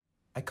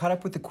I caught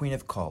up with the Queen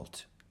of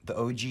Cult, the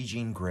OG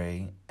Jean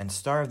Grey, and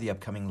star of the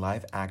upcoming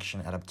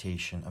live-action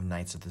adaptation of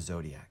Knights of the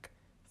Zodiac,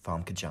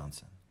 Famke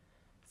Janssen.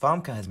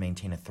 Famke has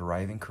maintained a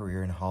thriving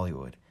career in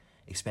Hollywood,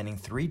 spanning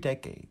 3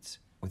 decades,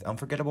 with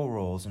unforgettable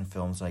roles in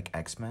films like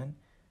X-Men,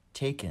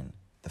 Taken,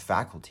 The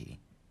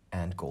Faculty,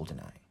 and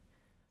Goldeneye.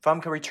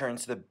 Famke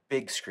returns to the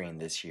big screen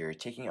this year,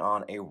 taking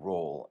on a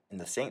role in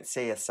the Saint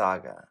Seiya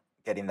saga,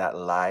 getting that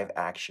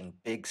live-action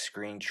big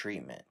screen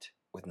treatment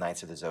with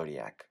Knights of the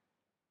Zodiac,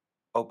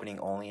 opening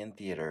only in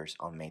theaters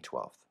on May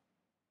 12th.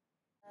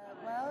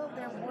 Well,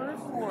 there were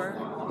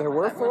four. There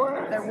were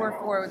four? There were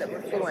four that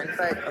were fluent,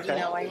 but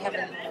Okay. I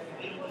haven't.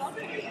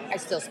 I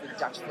still speak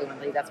Dutch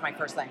fluently. That's my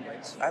first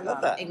language. I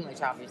love that.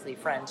 English, obviously,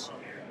 French,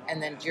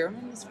 and then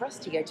German is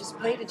rusty. I just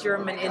played a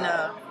German in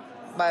a.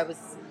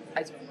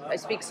 I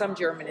speak some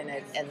German in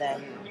it, and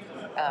then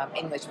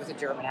English with a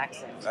German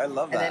accent. I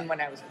love that. And then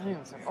when I was playing, I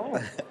was like,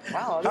 oh,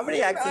 wow. How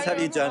many accents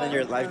have you done in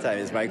your lifetime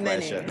is my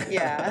Many. question.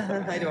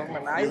 Yeah, I don't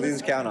remember. You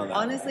lose count on that.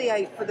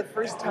 Honestly, for the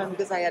first time,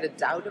 because I had a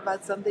doubt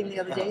about something the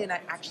other day, and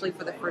I actually,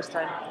 for the first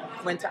time,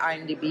 went to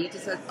IMDb to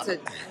say,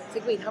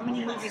 wait, how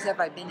many movies have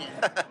I been in?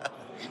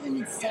 I've been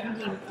in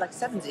 70, like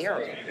 70.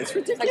 It's Like,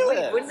 ridiculous.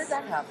 wait, when did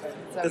that happen?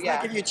 So, Doesn't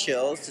that give you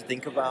chills to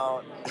think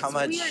about how It's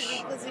much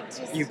weird because it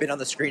just, you've been on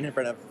the screen in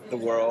front of the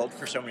world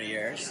for so many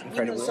years?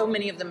 Incredibly. so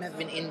many of them have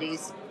been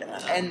indies, Yeah.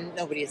 and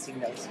nobody has seen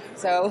those.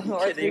 So,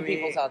 or Kidding 3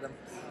 people me? saw them.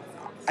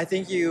 I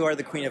think you are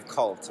the queen of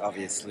cult,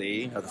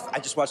 obviously. I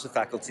just watched The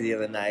Faculty the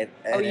other night.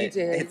 And Oh, you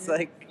did? It's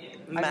like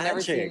magic. I've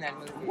never seen that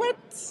movie.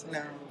 What?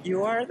 No.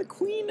 You are the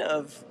queen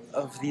of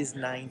these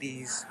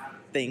 90s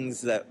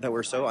things that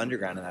were so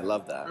underground, and I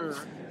love that.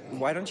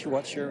 Why don't you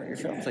watch your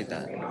films like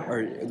that?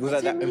 Or was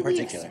that To me, in the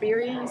particular?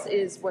 experience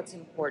is what's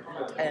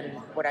important and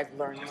what I've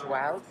learned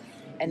throughout.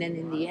 And then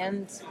in the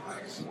end,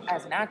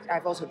 as an actor,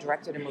 I've also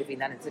directed a movie,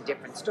 and then it's a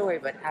different story.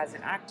 But as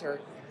an actor,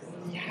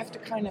 you have to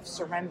kind of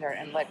surrender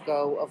and let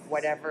go of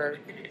whatever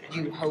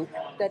you hope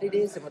that it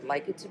is and would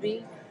like it to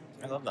be.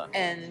 I love that.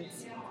 And,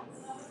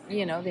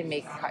 they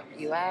may cut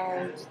you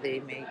out.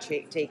 They may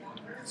take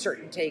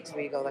certain takes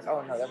where you go like,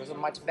 oh, no, that was a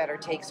much better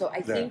take. So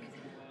I think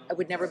I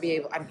would never be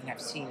able, I mean,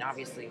 I've seen,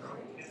 obviously,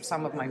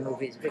 some of my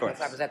movies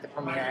because I was at the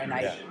premiere and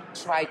I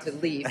tried to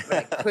leave,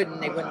 but I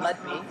couldn't. They wouldn't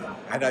let me.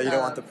 I know you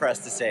don't want the press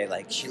to say,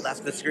 like, she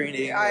left the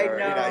screening. I Or,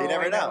 know, you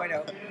never know. I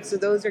know. So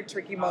those are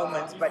tricky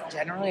moments, but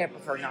generally I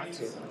prefer not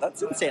to.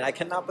 That's insane. I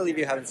cannot believe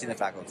you haven't seen The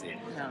Faculty.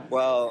 No.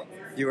 Well,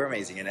 you were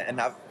amazing in it. And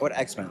now, what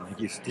X-Men? Like,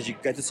 did you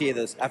get to see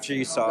this after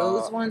you saw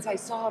Those ones I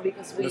saw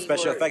because we the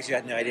special were, effects? You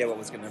had no idea what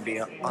was going to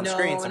be on no,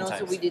 screen and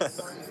sometimes. also we did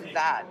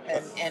that,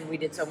 and we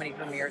did so many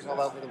premieres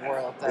all over the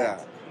world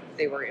that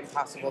they were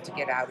impossible to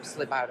get out or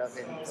slip out of.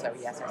 And so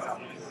yes, I saw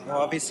them. Well,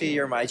 obviously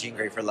you're my Jean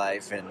Grey for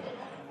life, and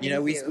Thank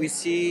you. we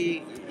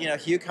see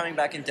Hugh coming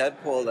back in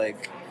Deadpool.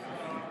 Like,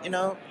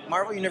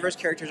 Marvel Universe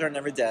characters are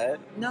never dead.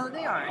 No,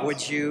 they aren't.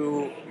 Would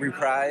you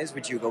reprise?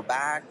 Would you go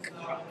back?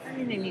 I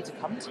mean, they need to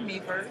come to me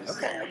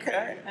first.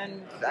 Okay.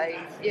 And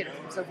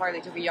so far they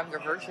took a younger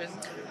version.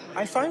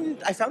 I found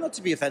that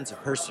to be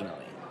offensive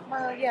personally.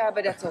 Well, yeah,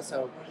 but that's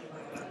also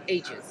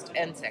ageist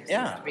and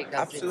sexist because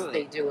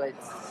absolutely. they do it.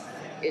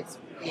 It's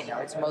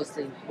it's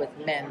mostly with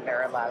men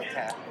they're allowed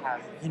to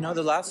have.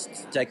 The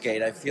last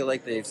decade, I feel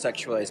like they've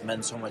sexualized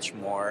men so much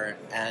more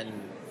and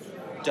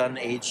done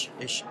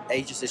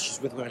ageist issues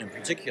with women in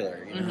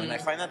particular. And I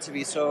find that to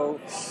be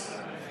so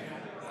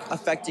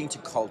affecting to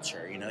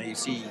culture. You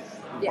see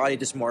body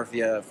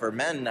dysmorphia for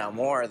men now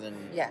more than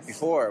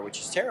before, which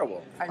is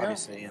terrible, I know.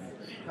 obviously, and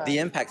the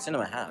impact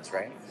cinema has,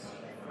 right?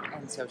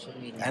 And social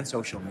media. And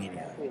social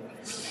media.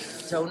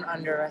 Don't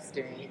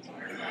underestimate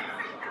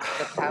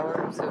the power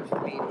of social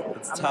media.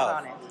 It's I'm tough.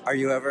 not on it. Are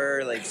you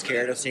ever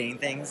scared of saying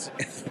things?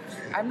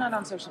 I'm not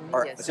on social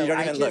Or, media, so you don't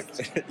I even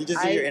just, look. You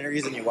just do your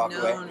interviews and you walk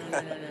away.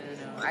 No.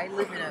 I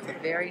live in a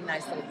very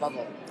nice little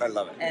bubble. I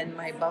love it. And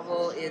my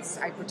bubble is,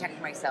 I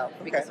protect myself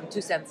because I'm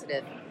too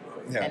sensitive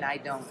and I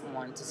don't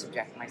want to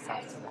subject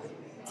myself to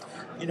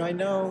that. I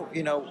know,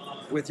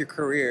 with your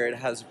career, it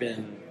has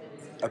been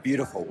a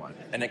beautiful one,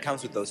 and it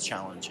comes with those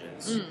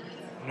challenges.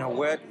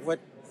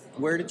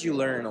 Where did you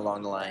learn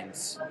along the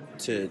lines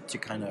to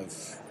kind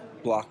of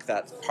block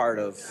that part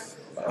of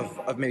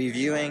maybe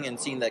viewing and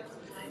seeing the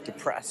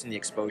press and the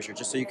exposure,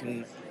 just so you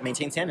can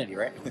maintain sanity,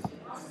 right?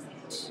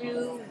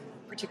 2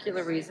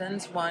 particular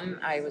reasons. One,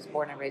 I was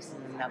born and raised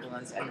in the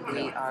Netherlands, and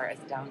we are as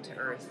down to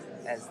earth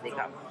as they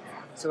come.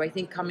 So I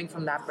think coming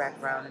from that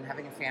background and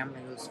having a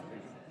family who's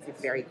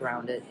very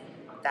grounded,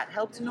 that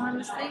helped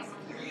enormously.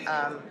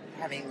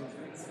 Having,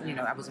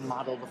 I was a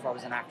model before I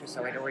was an actor,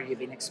 so I'd already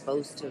been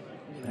exposed to,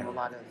 a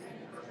lot of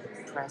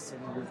press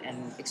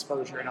and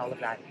exposure and all of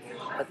that.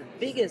 But the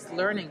biggest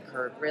learning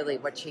curve, really,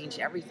 what changed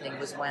everything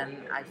was when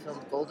I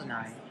filmed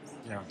Goldeneye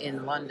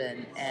in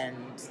London, and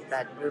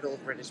that brutal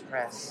British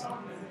press.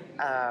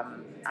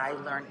 I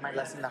learned my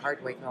lesson the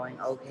hard way,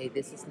 going, okay,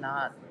 this is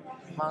not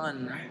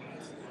fun.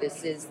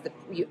 This is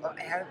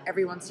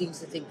everyone seems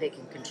to think they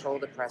can control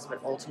the press, but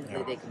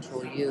ultimately they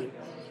control you.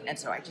 And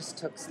so I just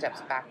took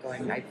steps back,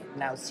 going, I've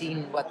now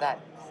seen what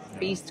that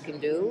beast can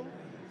do,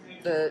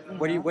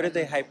 What did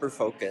they hyper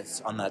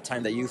focus on that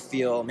time that you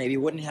feel maybe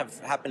wouldn't have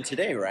happened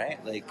today,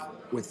 right? Like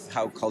with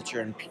how culture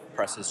and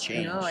press has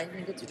changed. No, I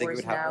think it's You think it worse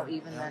would now happen?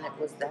 even than it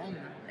was then.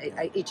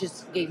 It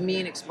just gave me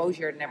an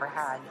exposure I'd never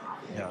had.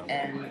 Yeah.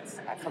 And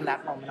from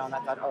that moment on, I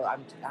thought, oh,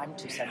 I'm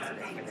too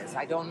sensitive for this.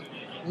 I don't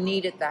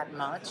need it that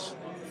much.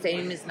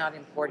 Fame is not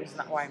important. It's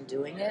not why I'm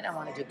doing it. I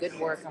want to do good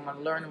work. I want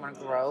to learn. I want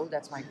to grow.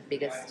 That's my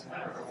biggest,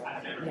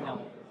 you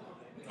know,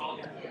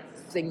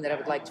 thing that I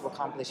would like to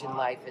accomplish in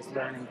life is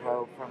learn and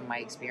grow from my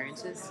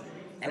experiences.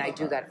 And I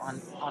do that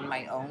on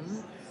my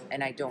own.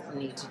 And I don't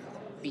need to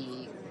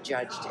be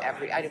judged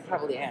I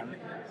probably am,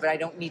 but I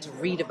don't need to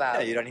read about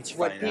Yeah, you don't need to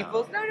what find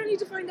people. out. No, I don't need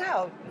to find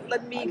out.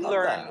 Let me I love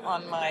learn that.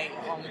 on my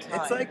own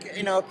time. It's like,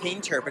 you know, a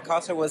painter.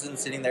 Picasso wasn't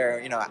sitting there,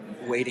 you know,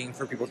 waiting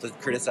for people to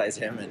criticize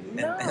him and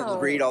No.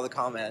 read all the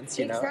comments,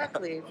 you know.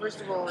 Exactly.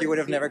 First of all, He would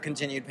have never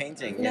continued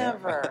painting. you know?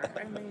 Never.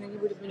 I mean, he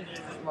would have been.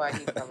 Well,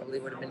 he probably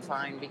would have been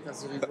fine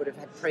because he would have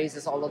had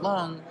praises all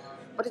along.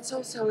 But it's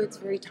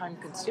very time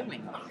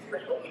consuming,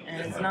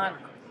 and it's not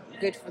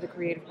good for the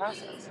creative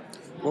process.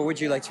 What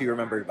would you like to be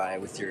remembered by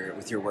with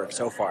your work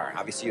so far?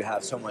 Obviously, you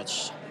have so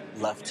much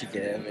left to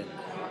give, and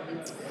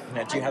you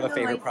know, do you have a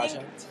favorite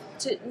project?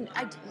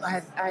 I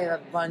have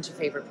a bunch of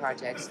favorite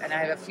projects, and I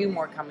have a few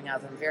more coming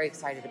out that I'm very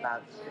excited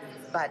about.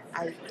 But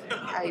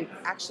I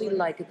actually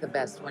like it the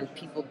best when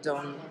people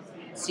don't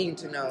seem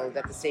to know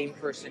that the same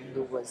person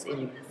who was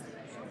in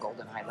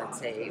Goldeneye, let's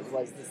say,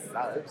 was this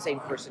same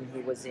person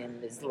who was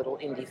in this little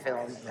indie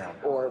film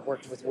or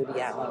worked with Woody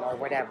Allen or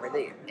whatever.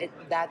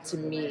 That to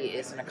me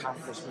is an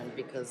accomplishment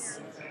because,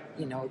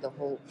 you know, the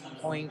whole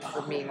point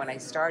for me when I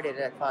started,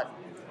 I thought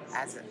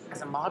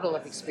as a model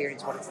of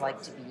experience what it's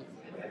like to be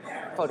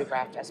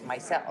photographed as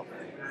myself.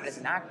 As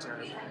an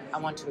actor, I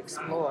want to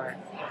explore,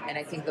 and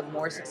I think the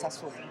more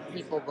successful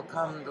people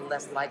become, the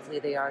less likely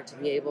they are to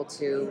be able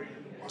to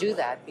do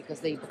that because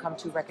they become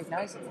too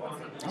recognizable,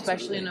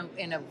 especially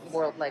in a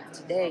world like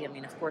today. I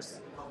mean, of course,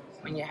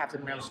 when you have the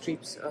Meryl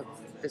Streeps of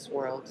this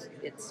world,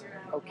 it's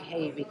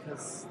okay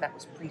because that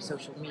was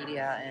pre-social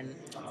media and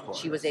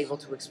she was able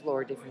to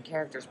explore different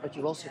characters, but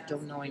you also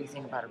don't know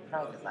anything about her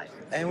private life.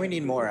 And we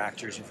need more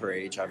actors of her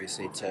age,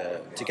 obviously,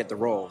 to get the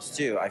roles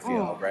too. I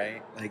feel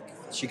right. Like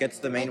she gets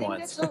the main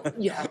ones.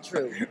 Yeah,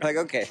 true. Like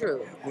okay,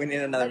 true. We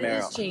need another but Meryl.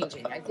 It is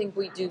changing. I think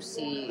we do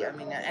see. I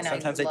mean, and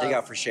sometimes they dig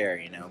out for Cher,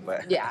 you know,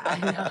 but yeah,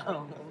 I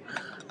know.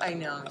 I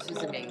know, she's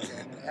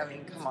amazing. I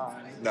mean, come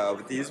on. No,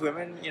 but these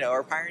women, you know,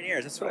 are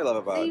pioneers. That's what I love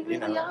about They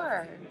really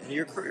are. And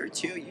your career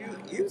too.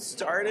 You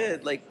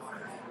started like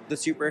the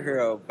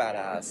superhero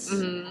badass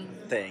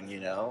thing, you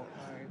know,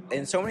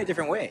 in so many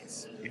different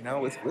ways. You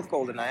know, with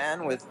Goldeneye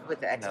and with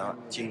the X-Men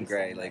Jean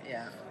Grey. Like,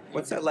 yeah.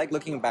 What's that like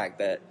looking back?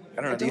 That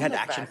I don't know. You had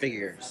action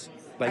figures.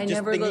 Like I just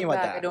never thinking look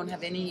about back. that. I don't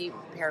have any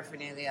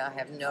paraphernalia.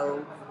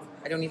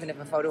 I don't even have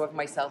a photo of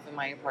myself in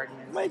my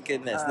apartment. My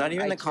goodness, not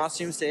even the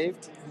costume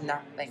saved?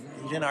 Nothing.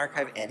 You didn't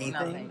archive anything?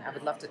 Nothing.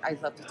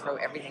 I'd love to throw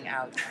everything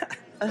out.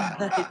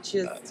 It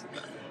just,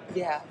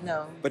 yeah,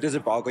 no. But does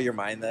it boggle your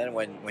mind then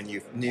when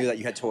you knew that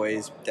you had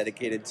toys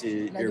dedicated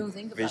to your don't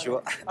think visual?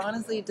 About it.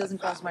 Honestly, it doesn't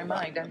cross my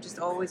mind. I'm just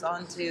always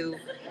on to,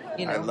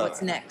 you know,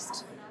 what's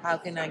next. How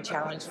can I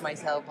challenge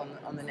myself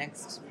on the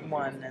next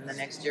one and the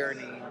next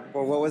journey?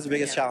 Well, what was the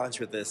biggest challenge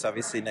with this?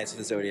 Obviously, Knights of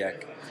the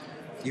Zodiac.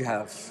 You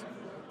have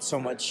so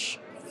much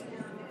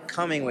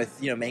coming with,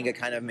 you know, manga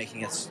kind of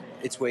making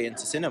its way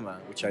into cinema,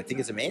 which I think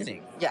is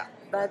amazing. Yeah,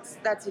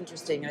 that's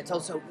interesting. And it's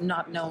also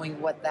not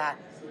knowing what that,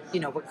 you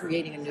know, we're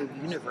creating a new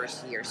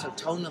universe here. So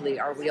tonally,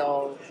 are we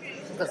all,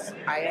 because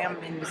I am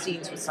in the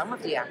scenes with some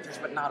of the actors,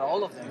 but not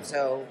all of them.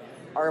 So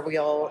are we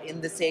all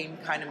in the same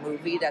kind of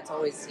movie? That's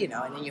always, you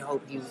know, and then you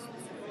hope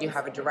you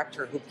have a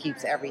director who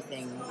keeps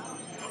everything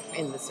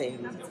in the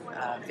same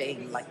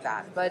vein like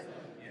that. But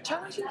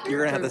challenging character.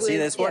 You're gonna have to see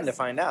this one to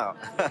find out.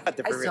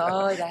 I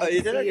saw it. Oh,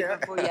 you did it? Yeah.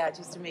 Before, yeah,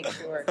 just to make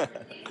sure.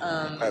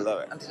 I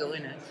love it. I'm still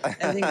in it,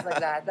 and things like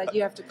that. That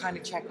you have to kind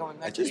of check going.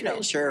 I just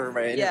made sure for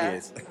my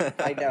interviews. Yeah,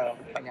 I know.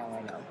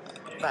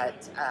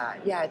 But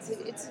yeah,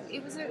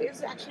 it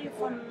was actually a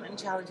fun and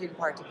challenging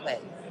part to play.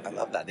 I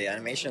love that. The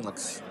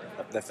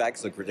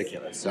effects look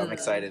ridiculous. So I'm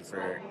excited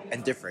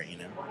and different. You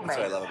know, that's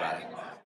what I love about it.